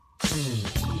You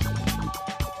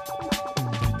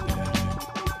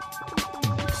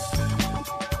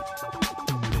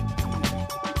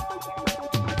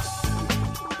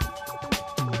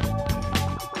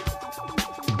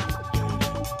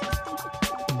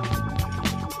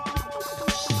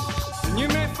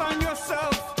may find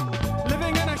yourself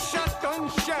living in a shotgun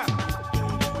shack,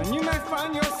 and you may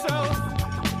find yourself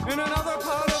in another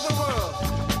part of the world,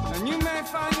 and you may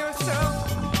find yourself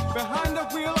behind the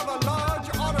wheel of a large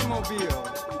automobile,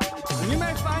 and you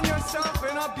may find yourself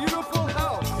in a beautiful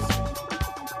house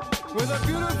with a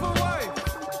beautiful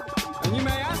wife, and you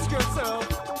may ask yourself,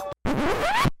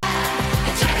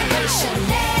 Generation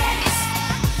Next.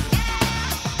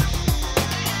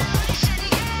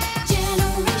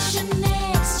 Generation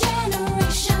Next.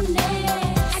 Generation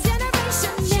Next.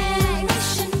 Generation Next.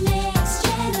 Generation Next.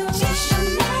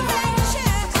 Generation Next.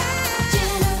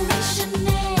 Generation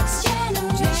Next.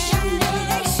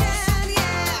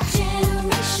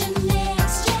 Generation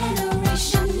Next.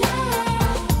 Generation Next.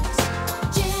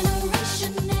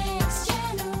 Generation Next.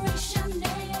 Generation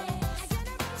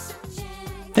Next.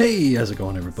 Hey, how's it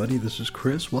going, everybody? This is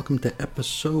Chris. Welcome to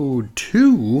episode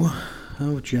 2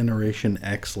 of Generation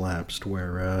X Lapsed,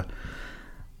 where,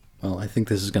 well, I think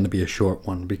this is going to be a short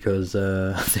one because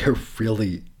there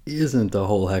really isn't a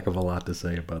whole heck of a lot to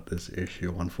say about this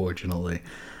issue, unfortunately.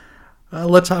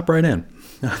 Let's hop right in.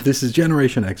 This is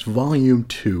Generation X Volume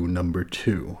 2, Number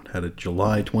 2. It had a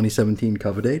July 2017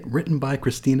 cover date, written by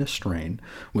Christina Strain,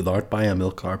 with art by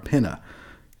Amilcar Pinna.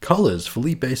 Colors,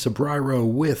 Felipe Sobrero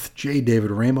with J.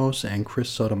 David Ramos and Chris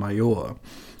Sotomayor.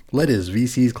 Letters,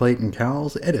 VC's Clayton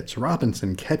Cowles. Edits,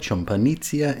 Robinson, Ketchum,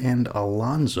 Panizia, and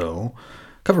Alonso.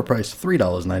 Cover price,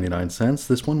 $3.99.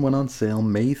 This one went on sale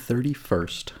May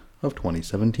 31st of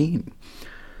 2017.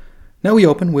 Now we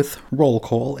open with roll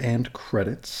call and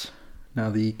credits.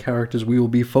 Now the characters we will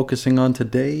be focusing on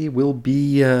today will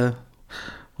be, well,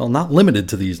 not limited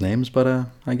to these names, but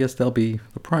I guess they'll be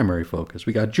the primary focus.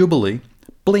 We got Jubilee,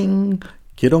 Bling,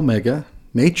 Kid Omega,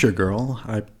 Nature Girl,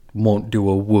 I won't do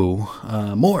a woo,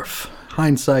 Morph,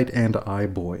 Hindsight, and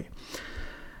iBoy.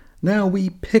 Now we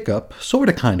pick up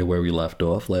sorta kinda where we left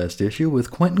off last issue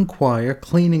with Quentin Quire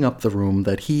cleaning up the room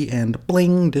that he and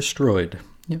Bling destroyed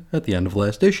at the end of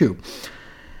last issue.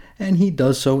 And he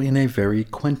does so in a very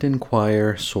Quentin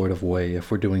Quire sort of way,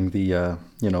 if we're doing the,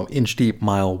 inch deep,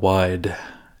 mile wide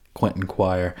Quentin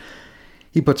Quire.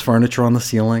 He puts furniture on the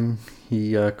ceiling.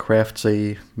 He crafts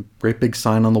a great big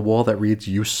sign on the wall that reads,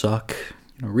 "You suck."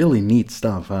 Really neat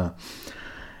stuff, huh?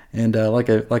 And like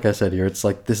I said here, it's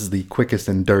like this is the quickest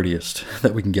and dirtiest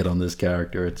that we can get on this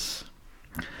character. It's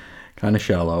kind of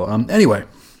shallow. Anyway,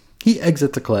 he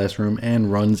exits the classroom and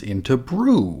runs into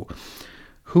Brew,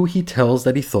 who he tells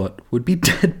that he thought would be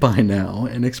dead by now,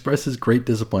 and expresses great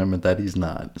disappointment that he's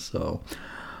not. So,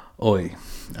 oi.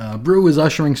 Brew is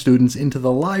ushering students into the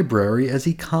library as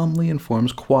he calmly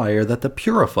informs Quire that the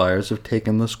purifiers have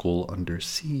taken the school under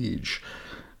siege.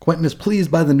 Quentin is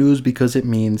pleased by the news because it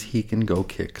means he can go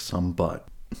kick some butt.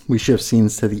 We shift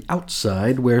scenes to the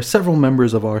outside where several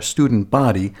members of our student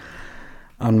body,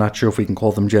 I'm not sure if we can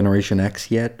call them Generation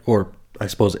X yet, or I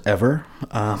suppose ever.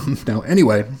 Now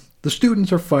anyway, the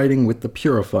students are fighting with the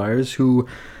purifiers who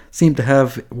seem to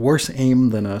have worse aim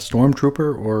than a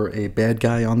stormtrooper or a bad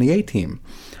guy on the A-Team.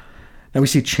 Now we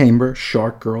see Chamber,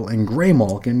 Shark Girl, and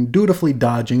Graymalkin dutifully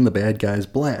dodging the bad guy's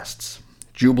blasts.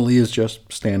 Jubilee is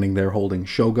just standing there holding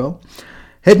Shogo.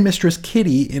 Headmistress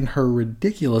Kitty, in her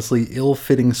ridiculously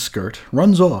ill-fitting skirt,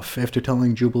 runs off after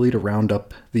telling Jubilee to round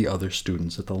up the other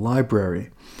students at the library.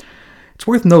 It's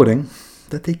worth noting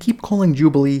that they keep calling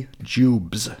Jubilee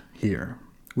Jubes here,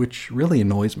 which really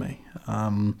annoys me.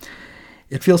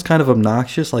 It feels kind of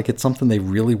obnoxious, like it's something they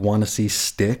really want to see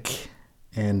stick,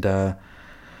 and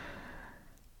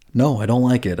no, I don't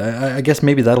like it. I guess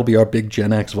maybe that'll be our big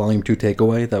Gen X Volume 2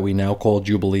 takeaway, that we now call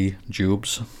Jubilee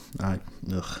Jubes.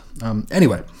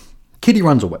 Anyway, Kitty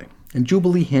runs away, and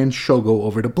Jubilee hands Shogo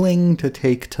over to Bling to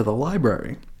take to the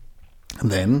library.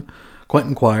 And then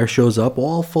Quentin Quire shows up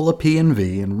all full of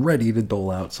P&V and ready to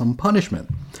dole out some punishment.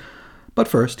 But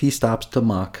first, he stops to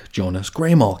mock Jonas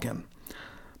Graymalkin.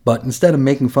 But instead of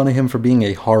making fun of him for being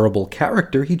a horrible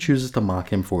character, he chooses to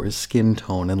mock him for his skin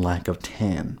tone and lack of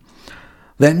tan.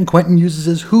 Then Quentin uses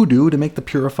his hoodoo to make the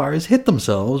purifiers hit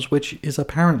themselves, which is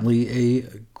apparently a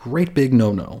great big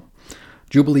no-no.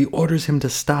 Jubilee orders him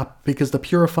to stop because the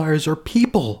purifiers are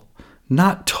people,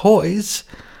 not toys.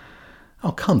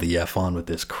 Oh, come the F on with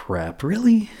this crap,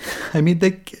 really? I mean,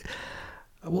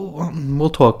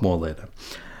 we'll talk more later.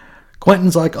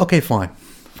 Quentin's like, okay, fine.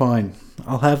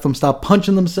 I'll have them stop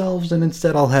punching themselves, and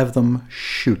instead I'll have them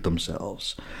shoot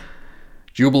themselves.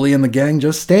 Jubilee and the gang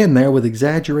just stand there with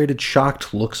exaggerated,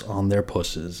 shocked looks on their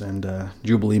pusses, and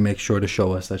Jubilee makes sure to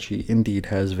show us that she indeed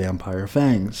has vampire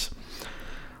fangs.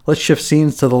 Let's shift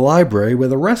scenes to the library, where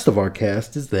the rest of our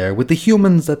cast is there with the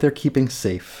humans that they're keeping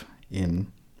safe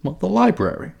in, well, the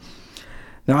library.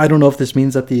 Now, I don't know if this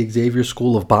means that the Xavier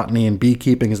School of Botany and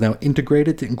Beekeeping is now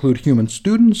integrated to include human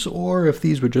students, or if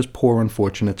these were just poor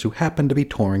unfortunates who happened to be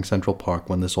touring Central Park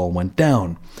when this all went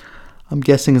down. I'm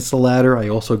guessing it's the latter. I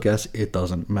also guess it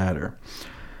doesn't matter.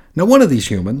 Now, one of these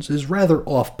humans is rather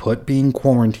off-put being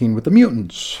quarantined with the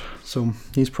mutants, so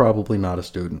he's probably not a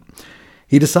student.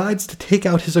 He decides to take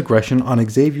out his aggression on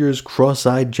Xavier's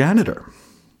cross-eyed janitor.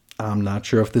 I'm not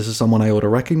sure if this is someone I ought to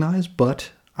recognize,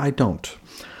 but I don't.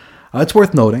 It's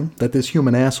worth noting that this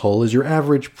human asshole is your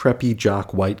average preppy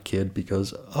jock white kid,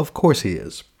 because of course he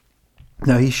is.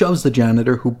 Now, he shoves the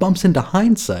janitor, who bumps into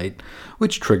Hindsight,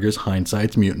 which triggers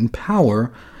Hindsight's mutant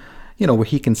power, where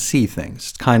he can see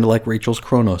things. It's kind of like Rachel's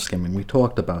chronoskimming. We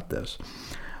talked about this.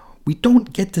 We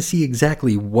don't get to see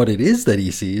exactly what it is that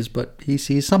he sees, but he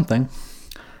sees something.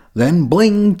 Then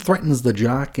Bling threatens the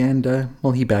jock, and,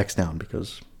 he backs down,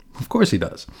 because of course he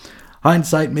does.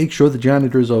 Hindsight makes sure the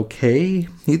janitor's okay.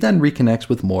 He then reconnects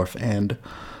with Morph, and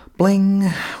Bling,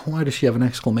 why does she have an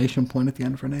exclamation point at the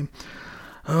end of her name?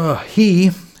 He,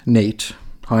 Nate,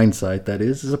 Hindsight that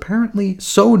is apparently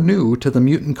so new to the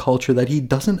mutant culture that he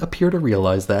doesn't appear to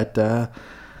realize that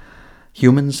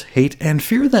humans hate and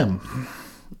fear them.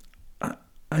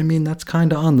 I mean, that's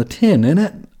kind of on the tin, isn't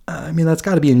it? I mean, that's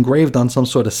got to be engraved on some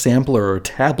sort of sampler or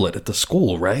tablet at the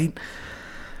school, right?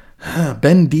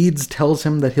 Ben Deeds tells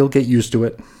him that he'll get used to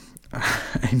it.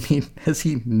 I mean, has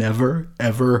he never,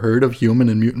 ever heard of human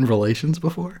and mutant relations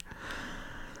before?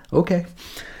 Okay.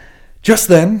 Just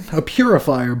then, a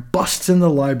purifier busts in the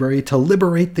library to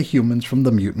liberate the humans from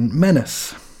the mutant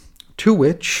menace. To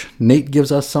which, Nate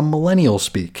gives us some millennial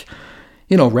speak.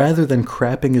 Rather than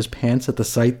crapping his pants at the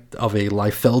sight of a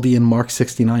Liefeldian Mark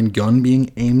 69 gun being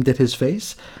aimed at his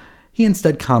face, he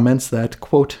instead comments that,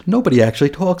 quote, nobody actually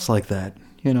talks like that.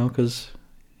 Because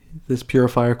this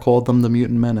purifier called them the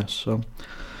mutant menace, so.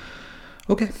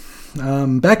 Okay.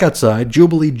 Back outside,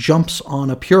 Jubilee jumps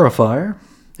on a purifier,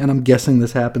 and I'm guessing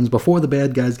this happens before the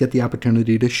bad guys get the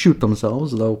opportunity to shoot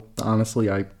themselves, though,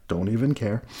 honestly, I don't even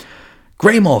care.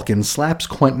 Grey Malkin slaps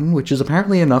Quentin, which is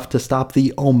apparently enough to stop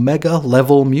the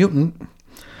Omega-level mutant.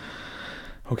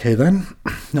 Okay, then.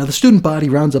 Now, the student body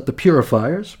rounds up the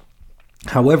purifiers.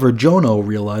 However, Jono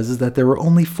realizes that there were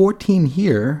only 14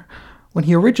 here, when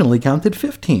he originally counted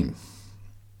 15.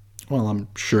 Well, I'm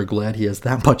sure glad he has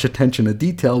that much attention to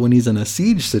detail when he's in a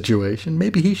siege situation.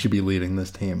 Maybe he should be leading this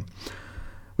team.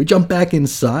 We jump back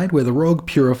inside, where the rogue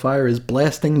purifier is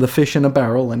blasting the fish in a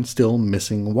barrel and still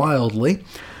missing wildly.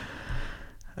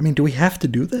 I mean, do we have to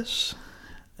do this?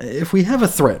 If we have a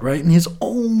threat, right, and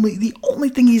the only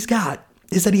thing he's got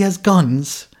is that he has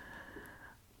guns,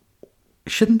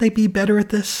 shouldn't they be better at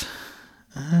this?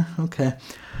 Okay.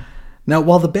 Now,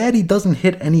 while the baddie doesn't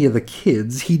hit any of the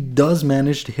kids, he does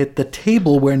manage to hit the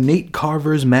table where Nate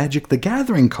Carver's Magic the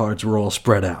Gathering cards were all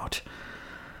spread out.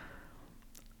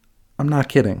 I'm not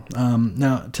kidding.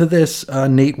 Now, to this,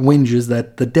 Nate whinges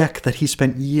that the deck that he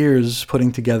spent years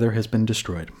putting together has been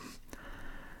destroyed.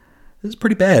 This is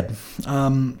pretty bad.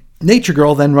 Nature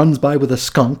Girl then runs by with a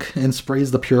skunk and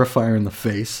sprays the purifier in the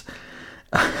face.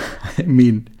 I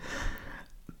mean,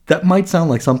 that might sound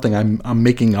like something I'm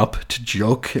making up to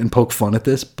joke and poke fun at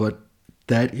this, but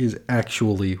that is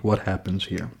actually what happens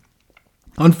here.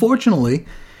 Unfortunately,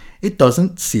 it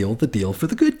doesn't seal the deal for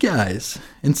the good guys.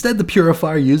 Instead, the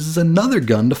purifier uses another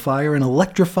gun to fire an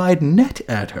electrified net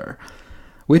at her,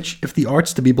 which, if the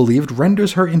art's to be believed,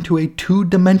 renders her into a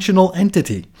two-dimensional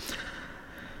entity.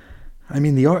 I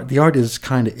mean, the art is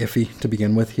kind of iffy to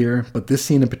begin with here, but this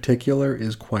scene in particular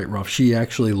is quite rough. She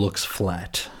actually looks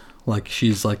flat. Like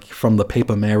she's like from the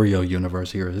Paper Mario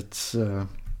universe here. It's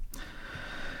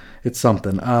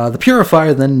something. The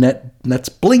purifier then nets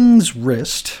Bling's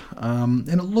wrist, and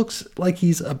it looks like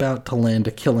he's about to land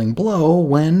a killing blow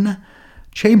when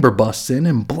Chamber busts in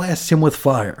and blasts him with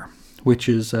fire, which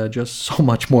is just so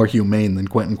much more humane than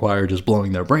Quentin Quire just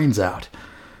blowing their brains out.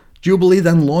 Jubilee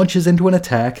then launches into an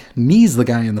attack, knees the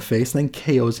guy in the face, then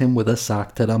KOs him with a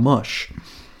sock to the mush.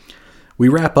 We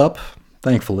wrap up,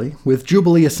 thankfully, with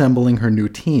Jubilee assembling her new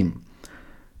team.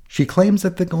 She claims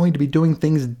that they're going to be doing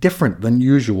things different than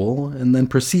usual, and then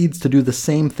proceeds to do the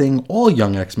same thing all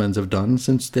Young X-Men have done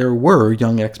since there were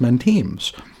Young X-Men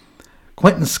teams.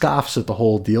 Quentin scoffs at the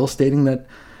whole deal, stating that,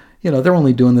 they're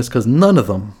only doing this because none of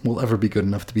them will ever be good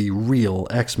enough to be real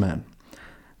X-Men.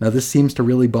 Now, this seems to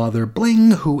really bother Bling,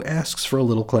 who asks for a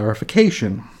little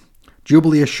clarification.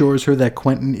 Jubilee assures her that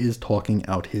Quentin is talking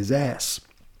out his ass.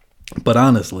 But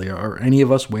honestly, are any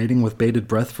of us waiting with bated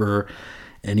breath for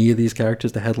any of these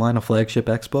characters to headline a flagship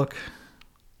X book?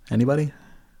 Anybody?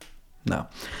 No.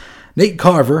 Nate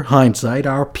Carver, Hindsight,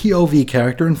 our POV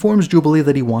character, informs Jubilee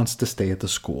that he wants to stay at the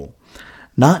school.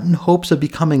 Not in hopes of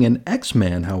becoming an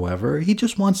X-Man, however, he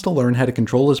just wants to learn how to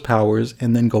control his powers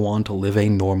and then go on to live a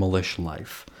normalish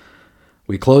life.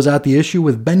 We close out the issue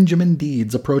with Benjamin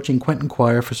Deeds approaching Quentin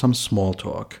Quire for some small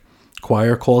talk.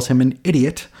 Quire calls him an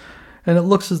idiot, and it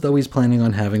looks as though he's planning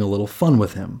on having a little fun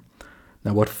with him.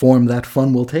 Now, what form that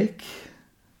fun will take?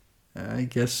 I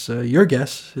guess your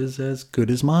guess is as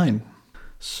good as mine.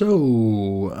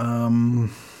 So,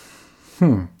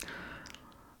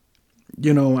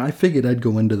 I figured I'd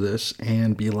go into this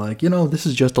and be like, this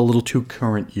is just a little too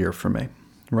current year for me,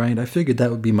 right? I figured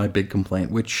that would be my big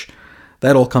complaint, which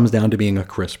that all comes down to being a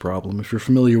Chris problem. If you're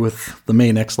familiar with the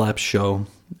main X-Lapse show,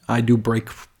 I do break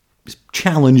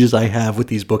challenges I have with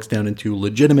these books down into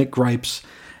legitimate gripes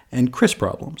and Chris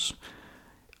problems.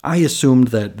 I assumed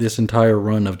that this entire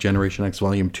run of Generation X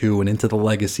Volume 2 and into the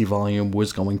Legacy Volume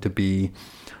was going to be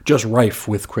just rife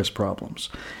with Chris problems.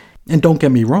 And don't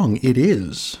get me wrong, it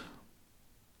is.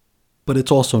 But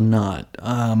it's also not.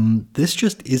 This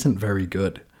just isn't very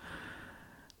good.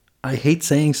 I hate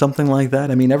saying something like that.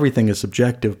 I mean, everything is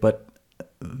subjective, but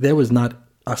there was not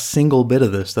a single bit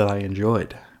of this that I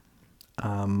enjoyed.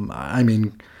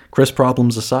 Chris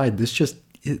problems aside, this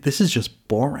is just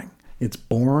boring. It's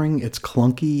boring, it's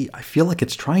clunky. I feel like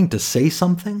it's trying to say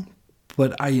something,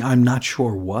 but I'm not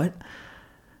sure what.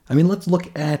 I mean, let's look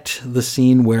at the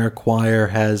scene where Quire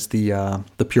has the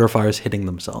purifiers hitting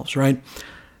themselves, right?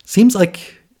 Seems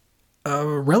like a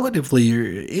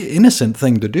relatively innocent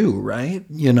thing to do, right?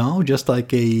 Just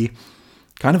like a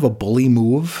kind of a bully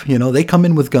move. They come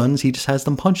in with guns, he just has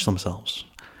them punch themselves.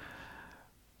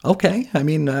 Okay, I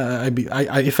mean,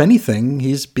 if anything,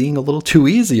 he's being a little too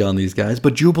easy on these guys,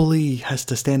 but Jubilee has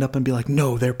to stand up and be like,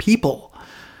 no, they're people.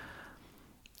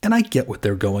 And I get what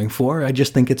they're going for, I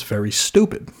just think it's very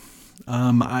stupid.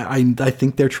 I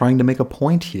think they're trying to make a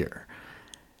point here.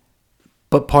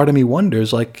 But part of me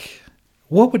wonders,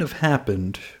 what would have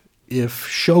happened if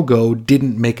Shogo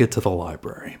didn't make it to the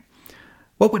library?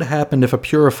 What would have happened if a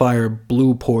purifier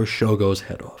blew poor Shogo's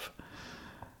head off?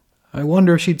 I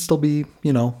wonder if she'd still be,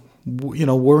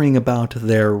 worrying about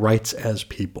their rights as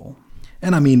people.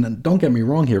 And I mean, don't get me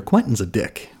wrong here, Quentin's a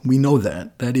dick. We know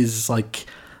that. That's like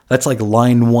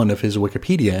line 1 of his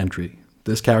Wikipedia entry.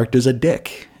 This character's a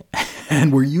dick.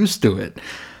 And we're used to it.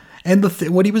 And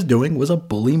what he was doing was a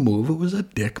bully move. It was a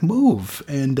dick move.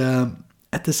 And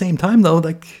at the same time, though,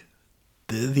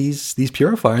 these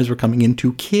purifiers were coming in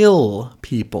to kill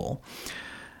people.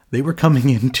 They were coming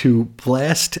in to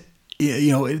blast.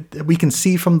 We can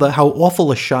see from how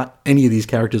awful a shot any of these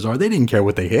characters are. They didn't care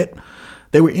what they hit.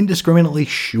 They were indiscriminately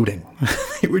shooting.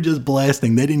 They were just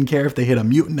blasting. They didn't care if they hit a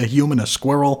mutant, a human, a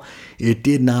squirrel. It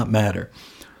did not matter.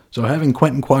 So having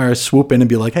Quentin Quire swoop in and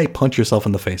be like, hey, punch yourself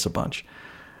in the face a bunch.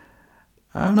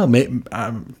 I don't know,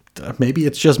 maybe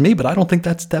it's just me, but I don't think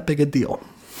that's that big a deal.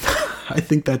 I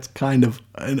think that's kind of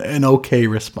an okay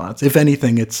response. If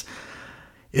anything, it's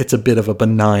a bit of a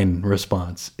benign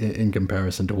response in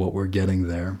comparison to what we're getting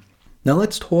there. Now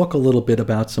let's talk a little bit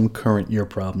about some current year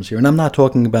problems here. And I'm not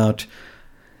talking about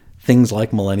things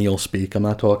like millennial speak. I'm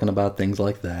not talking about things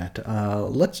like that.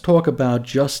 Let's talk about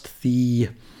just the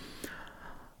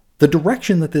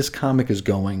direction that this comic is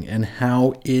going and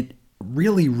how it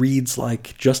really reads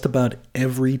like just about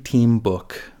every team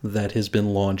book that has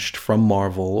been launched from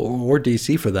Marvel, or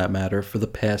DC for that matter, for the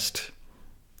past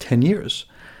 10 years.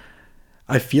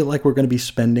 I feel like we're going to be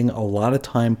spending a lot of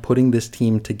time putting this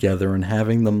team together and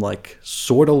having them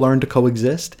sort of learn to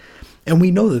coexist. And we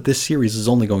know that this series is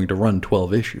only going to run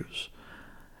 12 issues.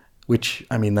 Which,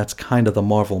 that's kind of the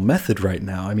Marvel method right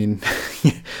now.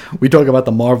 We talk about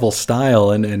the Marvel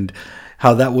style and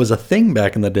how that was a thing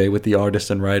back in the day with the artist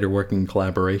and writer working in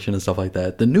collaboration and stuff like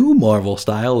that. The new Marvel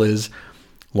style is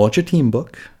launch a team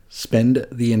book, spend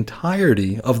the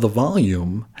entirety of the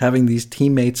volume having these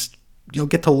teammates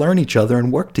get to learn each other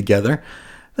and work together,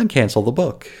 then cancel the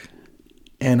book.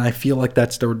 And I feel like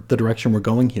that's the direction we're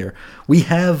going here. We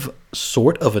have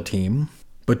sort of a team,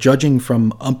 but judging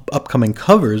from upcoming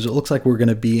covers, it looks like we're going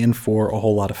to be in for a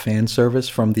whole lot of fan service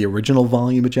from the original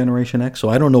volume of Generation X. So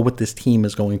I don't know what this team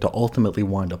is going to ultimately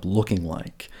wind up looking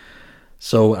like.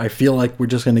 So I feel like we're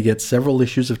just going to get several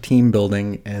issues of team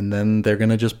building, and then they're going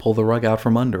to just pull the rug out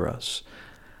from under us.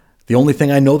 The only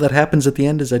thing I know that happens at the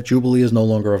end is that Jubilee is no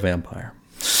longer a vampire.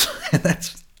 And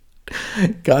that's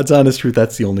God's honest truth.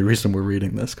 That's the only reason we're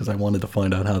reading this, because I wanted to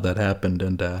find out how that happened.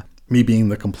 And me being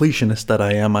the completionist that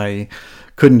I am, I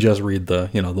couldn't just read the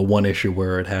one issue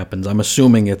where it happens. I'm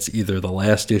assuming it's either the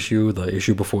last issue, the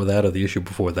issue before that, or the issue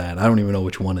before that. I don't even know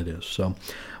which one it is. So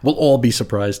we'll all be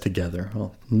surprised together.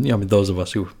 Well, those of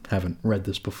us who haven't read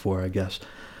this before, I guess.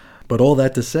 But all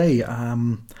that to say,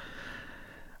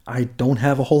 I don't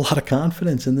have a whole lot of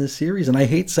confidence in this series, and I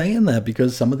hate saying that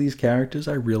because some of these characters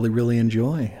I really, really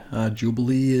enjoy.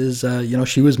 Jubilee is,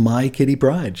 she was my Kitty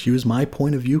Pryde. She was my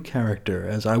point of view character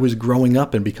as I was growing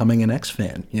up and becoming an X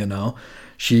fan,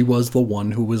 She was the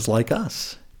one who was like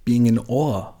us, being in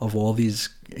awe of all these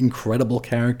incredible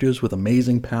characters with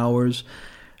amazing powers.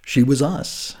 She was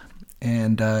us.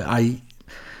 And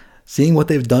seeing what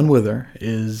they've done with her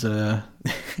is,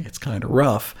 it's kind of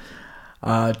rough.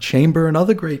 Chamber,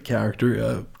 another great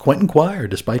character. Quentin Quire,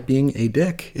 despite being a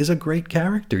dick, is a great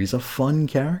character. He's a fun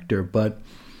character, but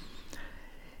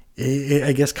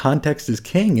I guess context is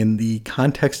king, and the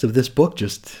context of this book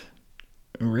just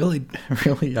really,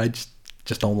 I just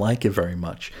don't like it very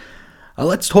much.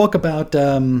 Let's talk about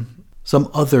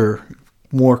some other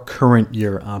more current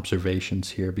year observations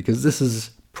here, because this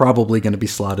is probably going to be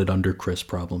slotted under Chris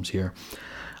problems here.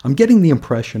 I'm getting the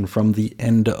impression from the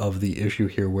end of the issue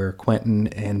here where Quentin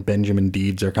and Benjamin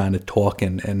Deeds are kind of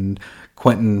talking, and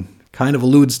Quentin kind of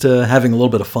alludes to having a little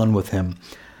bit of fun with him.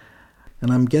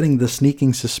 And I'm getting the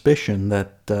sneaking suspicion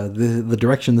that the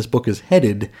direction this book is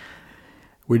headed,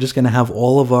 we're just going to have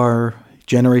all of our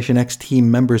Generation X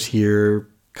team members here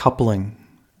coupling.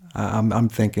 I'm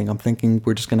thinking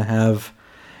we're just going to have...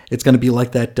 It's going to be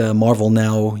like that Marvel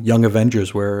Now Young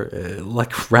Avengers where,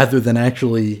 rather than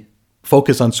actually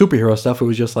focus on superhero stuff, it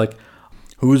was just like,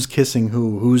 who's kissing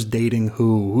who's dating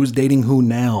who's dating who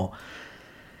now.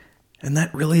 And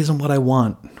that really isn't what I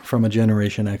want from a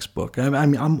Generation X book.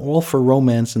 I'm all for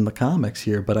romance in the comics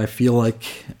here, but I feel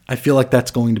like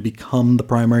that's going to become the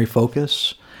primary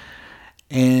focus.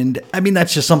 And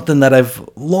that's just something that I've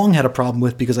long had a problem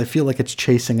with because I feel like it's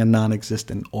chasing a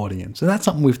non-existent audience. And that's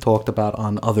something we've talked about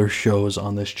on other shows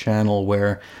on this channel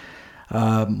where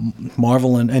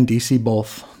Marvel and DC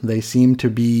both, they seem to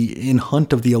be in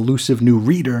hunt of the elusive new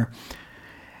reader,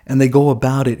 and they go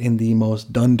about it in the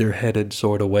most dunderheaded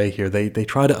sort of way here. They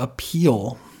try to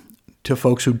appeal to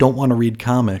folks who don't want to read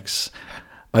comics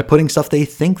by putting stuff they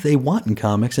think they want in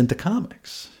comics into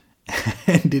comics.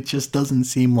 And it just doesn't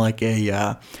seem like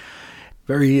a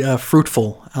very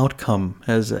fruitful outcome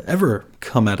has ever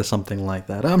come out of something like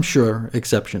that. I'm sure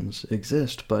exceptions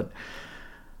exist, but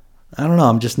I don't know.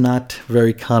 I'm just not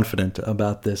very confident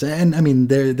about this. And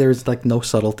there's no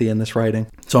subtlety in this writing.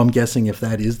 So I'm guessing if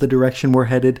that is the direction we're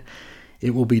headed,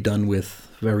 it will be done with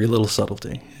very little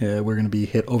subtlety. We're going to be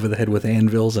hit over the head with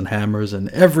anvils and hammers and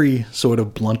every sort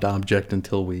of blunt object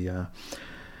until we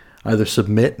either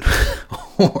submit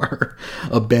or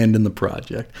abandon the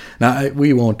project. Now,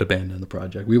 we won't abandon the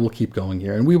project. We will keep going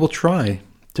here, and we will try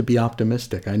to be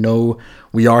optimistic. I know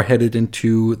we are headed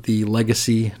into the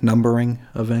legacy numbering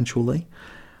eventually.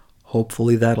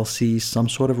 Hopefully that'll see some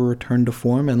sort of a return to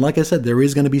form. And like I said, there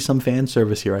is going to be some fan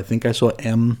service here. I think I saw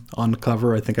M on the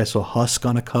cover. I think I saw Husk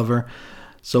on a cover.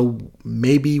 So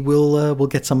maybe we'll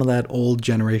get some of that old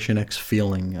Generation X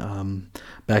feeling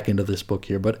back into this book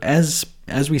here. But as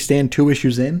we stand 2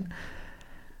 issues in,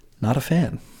 not a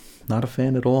fan. Not a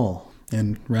fan at all.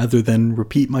 And rather than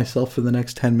repeat myself for the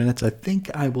next 10 minutes, I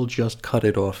think I will just cut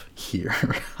it off here.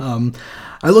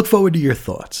 I look forward to your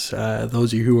thoughts.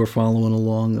 Those of you who are following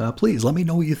along, please let me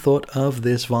know what you thought of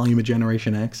this volume of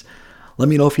Generation X. Let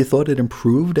me know if you thought it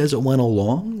improved as it went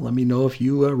along. Let me know if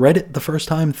you read it the first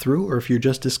time through or if you're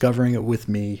just discovering it with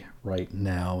me right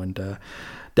now. And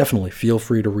definitely feel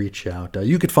free to reach out.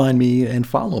 You could find me and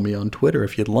follow me on Twitter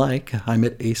if you'd like. I'm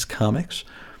at Ace Comics.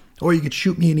 Or you could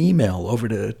shoot me an email over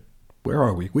to... Where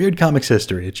are we?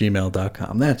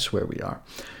 WeirdComicsHistory@gmail.com. That's where we are.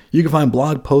 You can find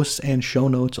blog posts and show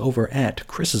notes over at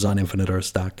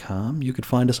chrisisoninfiniteearths.com. You can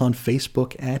find us on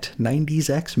Facebook at 90s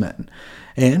X-Men.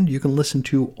 And you can listen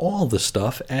to all the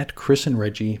stuff at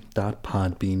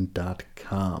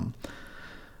chrisandreggie.podbean.com.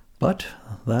 But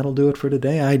that'll do it for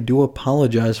today. I do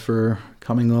apologize for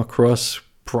coming across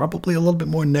probably a little bit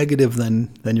more negative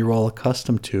than you're all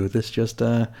accustomed to. This just...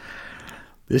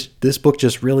 This book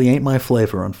just really ain't my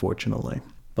flavor, unfortunately.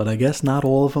 But I guess not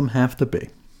all of them have to be.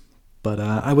 But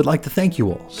I would like to thank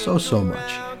you all so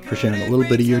much for sharing a little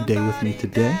bit of your day with me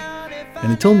today.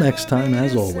 And until next time,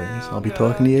 as always, I'll be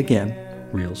talking to you again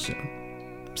real soon.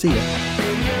 See ya.